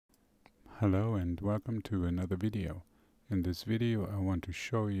Hello and welcome to another video. In this video I want to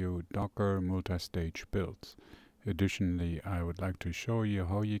show you Docker multi-stage builds. Additionally, I would like to show you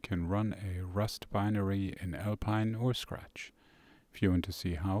how you can run a Rust binary in Alpine or Scratch. If you want to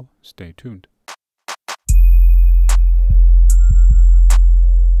see how, stay tuned.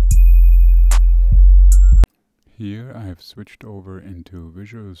 Here I have switched over into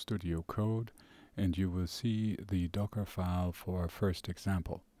Visual Studio Code and you will see the Docker file for our first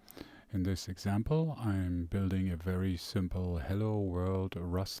example. In this example, I'm building a very simple Hello World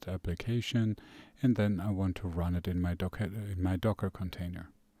Rust application, and then I want to run it in my Docker container.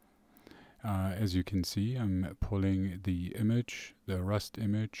 As you can see, I'm pulling the image, the Rust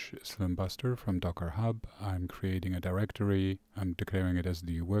image Slimbuster from Docker Hub. I'm creating a directory. I'm declaring it as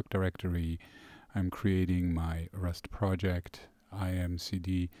the work directory. I'm creating my Rust project,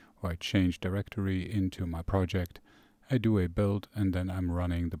 imcd, or I change directory into my project. I do a build and then I'm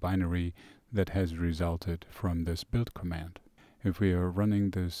running the binary that has resulted from this build command. If we are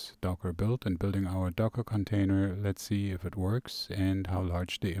running this Docker build and building our Docker container, let's see if it works and how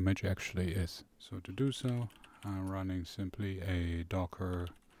large the image actually is. So to do so, I'm running simply a Docker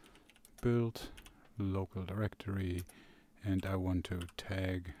build local directory, and I want to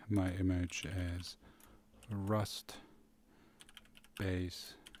tag my image as Rust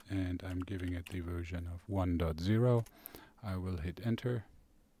base, and I'm giving it the version of 1.0. I will hit enter,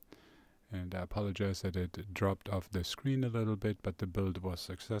 and I apologize that it dropped off the screen a little bit, but the build was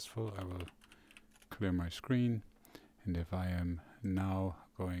successful. I will clear my screen, and if I am now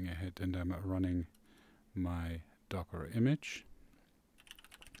going ahead and I'm running my Docker image,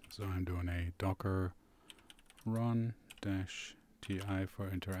 so I'm doing a Docker run -ti for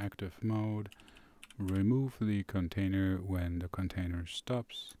interactive mode, remove the container when the container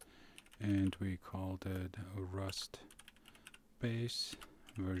stops, and we called it Rust base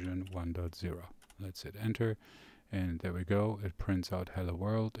version 1.0. Let's hit enter, and there we go. It prints out hello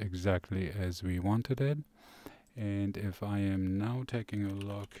world exactly as we wanted it. And if I am now taking a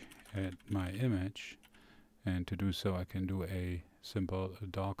look at my image, and to do so I can do a simple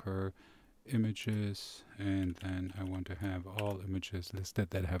Docker images, and then I want to have all images listed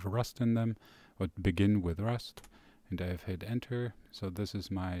that have Rust in them or begin with Rust, and I have hit enter. So this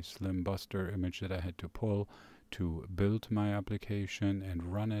is my Slimbuster image that I had to pull to build my application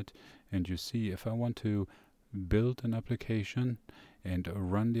and run it. And you see, if I want to build an application and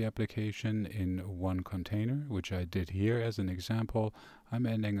run the application in one container, which I did here as an example, I'm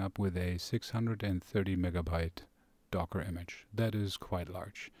ending up with a 630 megabyte Docker image. That is quite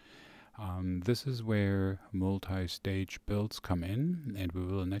large. This is where multi-stage builds come in, and we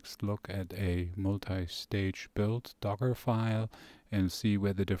will next look at a multi-stage build Docker file and see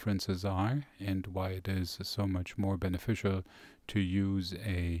where the differences are and why it is so much more beneficial to use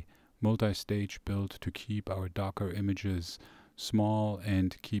a multi-stage build to keep our Docker images small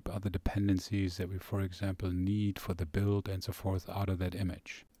and keep other dependencies that we, for example, need for the build and so forth out of that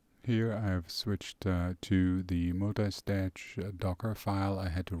image. Here I've switched to the multi-stage Docker file. I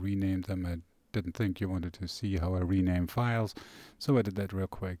had to rename them. I didn't think you wanted to see how I rename files, so I did that real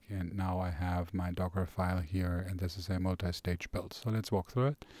quick, and now I have my Docker file here, and this is a multi-stage build. So let's walk through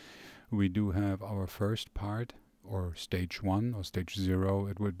it. We do have our first part, or stage 1 or stage 0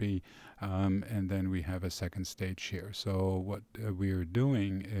 it would be, and then we have a second stage here. So what we're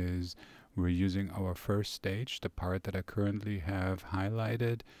doing is we're using our first stage, the part that I currently have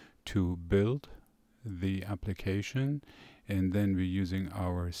highlighted, to build the application, and then we're using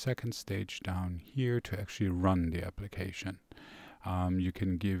our second stage down here to actually run the application. You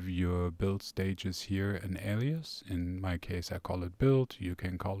can give your build stages here an alias. In my case I call it build. You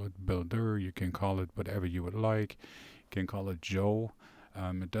can call it builder, you can call it whatever you would like. You can call it Joe.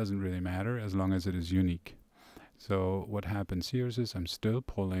 It doesn't really matter as long as it is unique. So what happens here is I'm still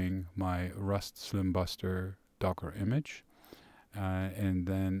pulling my Rust Slimbuster Docker image, and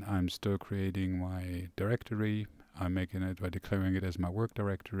then I'm still creating my directory. I'm making it by declaring it as my work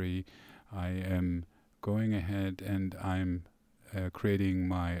directory. I am going ahead and I'm creating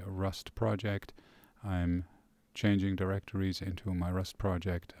my Rust project. I'm changing directories into my Rust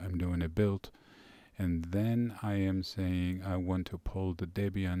project. I'm doing a build, and then I am saying I want to pull the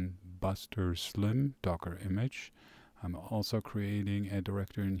Debian Buster Slim Docker image. I'm also creating a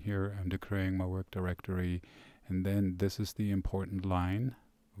directory in here. I'm declaring my work directory, and then this is the important line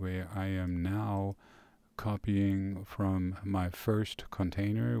where I am now copying from my first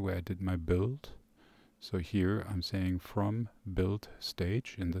container where I did my build. So here I'm saying from build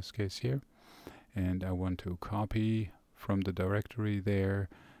stage in this case here, and I want to copy from the directory there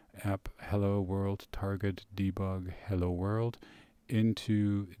app hello world target debug hello world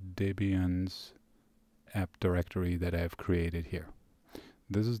into Debian's app directory that I've created here.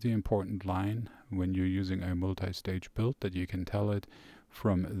 This is the important line when you're using a multi-stage build, that you can tell it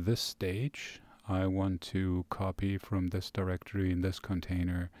from this stage I want to copy from this directory in this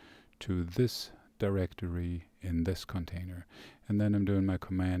container to this directory in this container, and then I'm doing my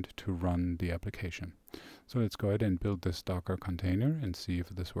command to run the application. So let's go ahead and build this Docker container and see if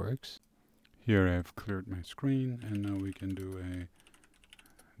this works. Here I've cleared my screen, and now we can do a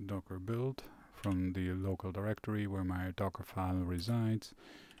Docker build from the local directory where my Docker file resides,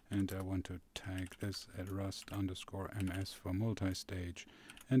 and I want to tag this at rust_ms for multi-stage,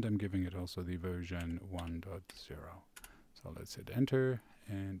 and I'm giving it also the version 1.0. So let's hit enter,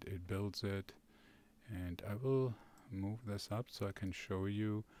 and it builds it, and I will move this up so I can show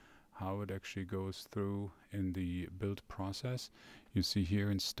you how it actually goes through in the build process. You see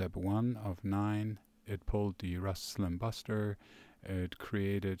here in step 1 of 9, it pulled the Rust Slim Buster, it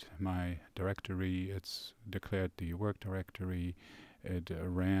created my directory, it's declared the work directory, it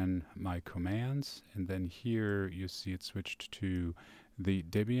ran my commands, and then here you see it switched to the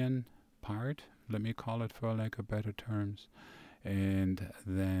Debian part, let me call it for lack of better terms, and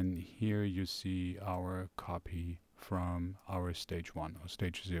then here you see our copy from our stage 1 or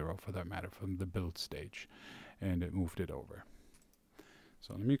stage 0 for that matter, from the build stage, and it moved it over.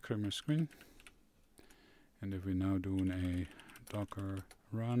 So let me clear my screen, and if we're now doing a Docker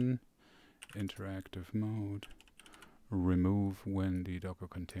run interactive mode, remove when the Docker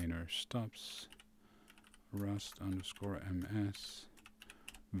container stops, rust_ms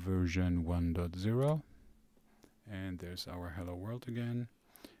version 1.0, and there's our hello world again.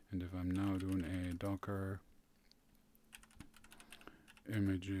 And if I'm now doing a Docker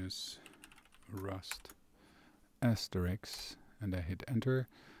images rust asterisk and I hit enter,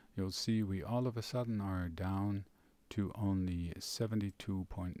 you'll see we all of a sudden are down to only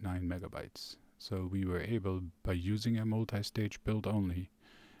 72.9 megabytes. So we were able, by using a multi-stage build only,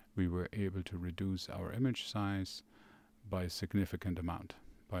 we were able to reduce our image size by a significant amount,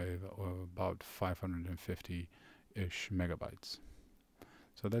 by about 550-ish megabytes.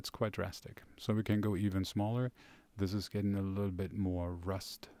 So that's quite drastic. So we can go even smaller. This is getting a little bit more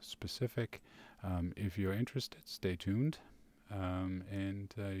Rust specific. If you're interested, stay tuned,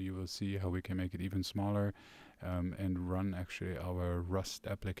 and you will see how we can make it even smaller and run actually our Rust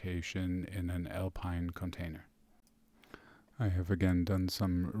application in an alpine container. I have again done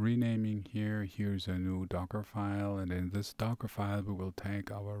some renaming here. Here's a new Docker file, and in this Docker file we will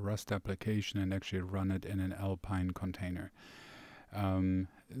take our Rust application and actually run it in an alpine container.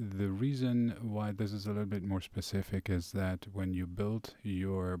 The reason why this is a little bit more specific is that when you build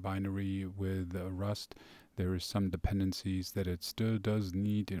your binary with Rust, there is some dependencies that it still does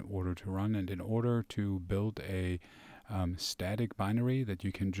need in order to run, and in order to build a static binary that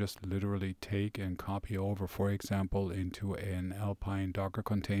you can just literally take and copy over, for example, into an alpine Docker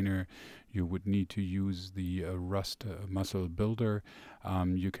container, you would need to use the Rust muscle builder.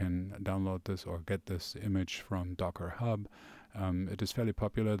 You can download this or get this image from Docker Hub. It is fairly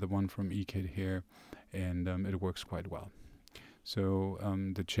popular, the one from eKit here, and it works quite well. So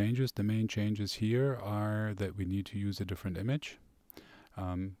the main changes here are that we need to use a different image.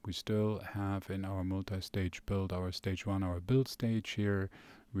 We still have in our multi-stage build, our stage 1, our build stage here,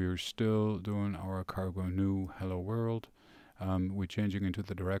 we're still doing our cargo new hello world. We're changing into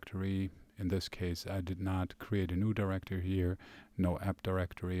the directory. In this case, I did not create a new directory here, no app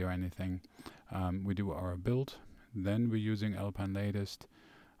directory or anything. We do our build. Then we're using alpine latest.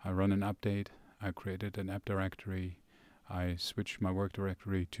 I run an update. I created an app directory. I switched my work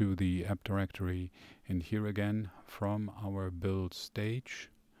directory to the app directory, and here again from our build stage,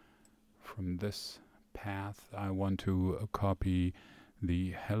 from this path, I want to copy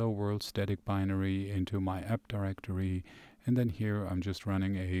the hello world static binary into my app directory, and then here I'm just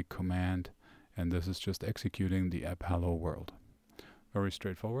running a command, and this is just executing the app hello world. Very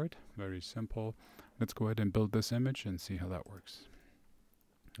straightforward, very simple. Let's go ahead and build this image and see how that works.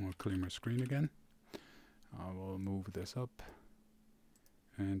 I'll clear my screen again. I will move this up,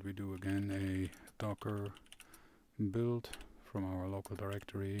 and we do again a Docker build from our local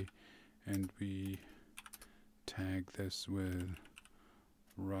directory, and we tag this with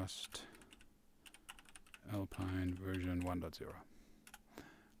Rust Alpine version 1.0.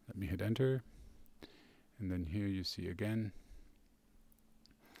 Let me hit enter, and then here you see again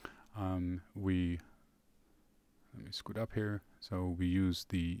let me scoot up here. So we use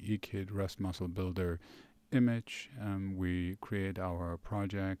the eKit Rust muscle builder image. We create our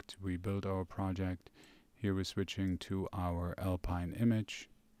project, we build our project. Here we're switching to our alpine image,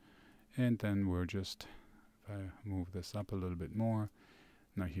 and then we're just If I move this up a little bit more,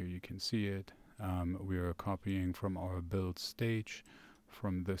 now here you can see it. We are copying from our build stage.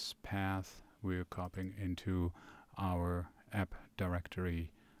 From this path, we are copying into our app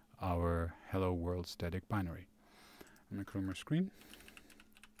directory, our hello world static binary. I'm going to clear my screen.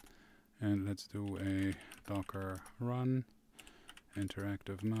 And let's do a docker run,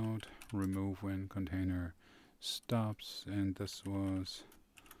 interactive mode, remove when container stops. And this was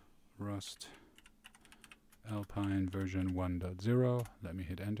Rust Alpine version 1.0. Let me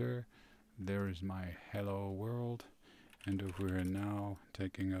hit enter. There is my hello world. And if we're now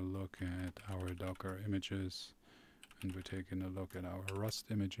taking a look at our Docker images, and we're taking a look at our Rust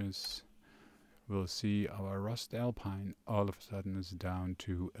images, we'll see our Rust Alpine all of a sudden is down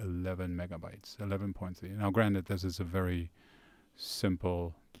to 11 megabytes, 11.3. Now granted, this is a very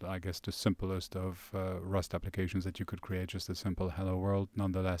simple, I guess the simplest of Rust applications that you could create, just a simple hello world.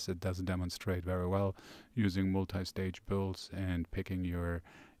 Nonetheless, it does demonstrate very well using multi-stage builds and picking your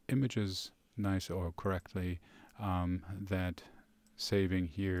images nice or correctly, that saving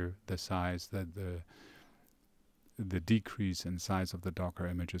here the size, that the decrease in size of the Docker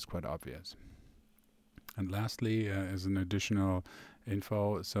image is quite obvious. And lastly, as an additional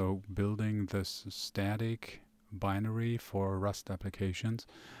info, so building this static binary for Rust applications,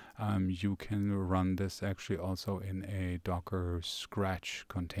 you can run this actually also in a Docker Scratch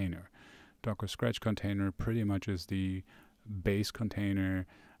container. Docker Scratch container pretty much is the base container.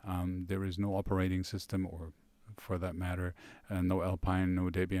 There is no operating system, or for that matter, no Alpine, no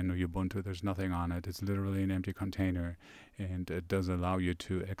Debian, no Ubuntu. There's nothing on it. It's literally an empty container, and it does allow you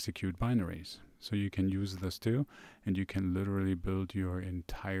to execute binaries. So you can use this too, and you can literally build your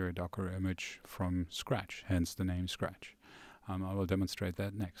entire Docker image from scratch, hence the name Scratch. I will demonstrate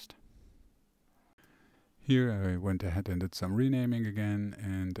that next. Here I went ahead and did some renaming again,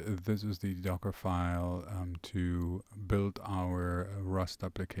 and this is the Docker file to build our Rust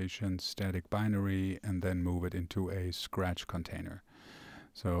application static binary and then move it into a Scratch container.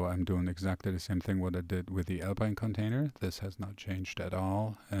 So I'm doing exactly the same thing what I did with the Alpine container. This has not changed at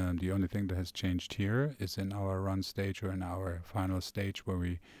all. The only thing that has changed here is in our run stage, or in our final stage where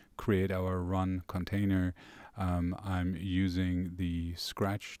we create our run container. I'm using the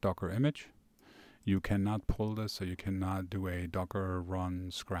Scratch Docker image. You cannot pull this, so you cannot do a Docker run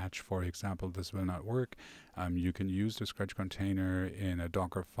Scratch, for example. This will not work. You can use the Scratch container in a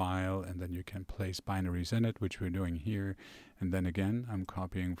Docker file, and then you can place binaries in it, which we're doing here. And then again, I'm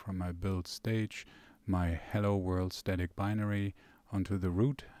copying from my build stage my hello world static binary onto the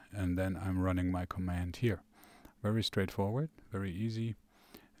root, and then I'm running my command here. Very straightforward, very easy.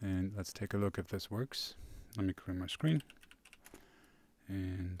 And let's take a look if this works. Let me clear my screen.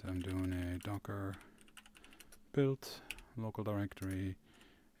 And I'm doing a Docker build local directory,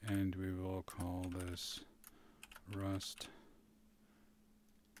 and we will call this Rust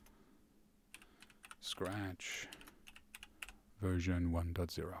Scratch version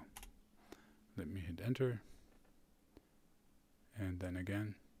 1.0. Let me hit enter. And then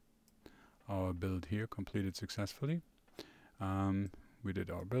again, our build here completed successfully. We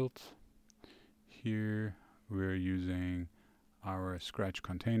did our build. Here we're using our Scratch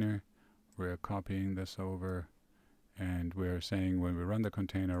container. We're copying this over, and we're saying when we run the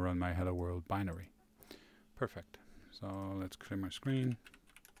container, run my hello world binary. Perfect. So let's clear my screen,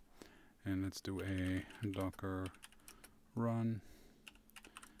 and let's do a Docker run,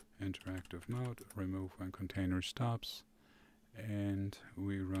 interactive mode, remove when container stops, and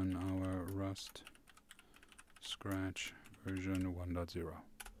we run our Rust Scratch version 1.0.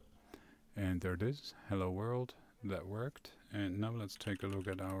 And there it is, hello world. That worked. And now let's take a look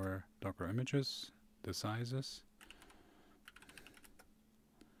at our Docker images, the sizes.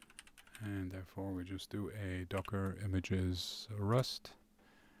 And therefore we just do a Docker images Rust.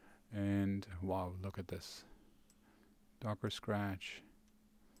 And wow, look at this. Docker Scratch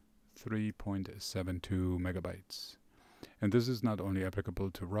 3.72 megabytes. And this is not only applicable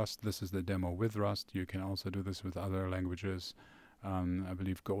to Rust, this is the demo with Rust. You can also do this with other languages. I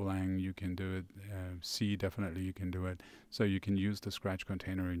believe Golang, you can do it. C, definitely you can do it. So you can use the Scratch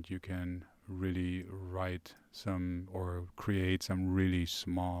container, and you can really write some or create some really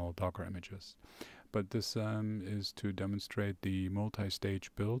small Docker images. But this is to demonstrate the multi-stage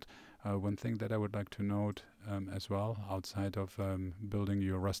build. One thing that I would like to note as well, outside of building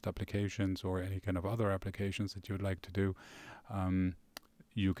your Rust applications or any kind of other applications that you would like to do,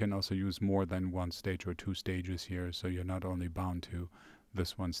 you can also use more than one stage or two stages here, so you're not only bound to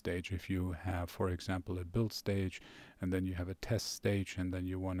this one stage. If you have, for example, a build stage, and then you have a test stage, and then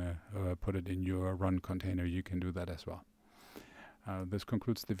you want to put it in your run container, you can do that as well. This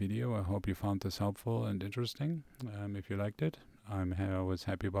concludes the video. I hope you found this helpful and interesting. If you liked it, I'm always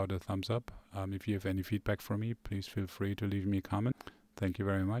happy about a thumbs up. If you have any feedback for me, please feel free to leave me a comment. Thank you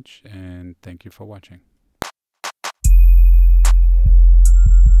very much, and thank you for watching.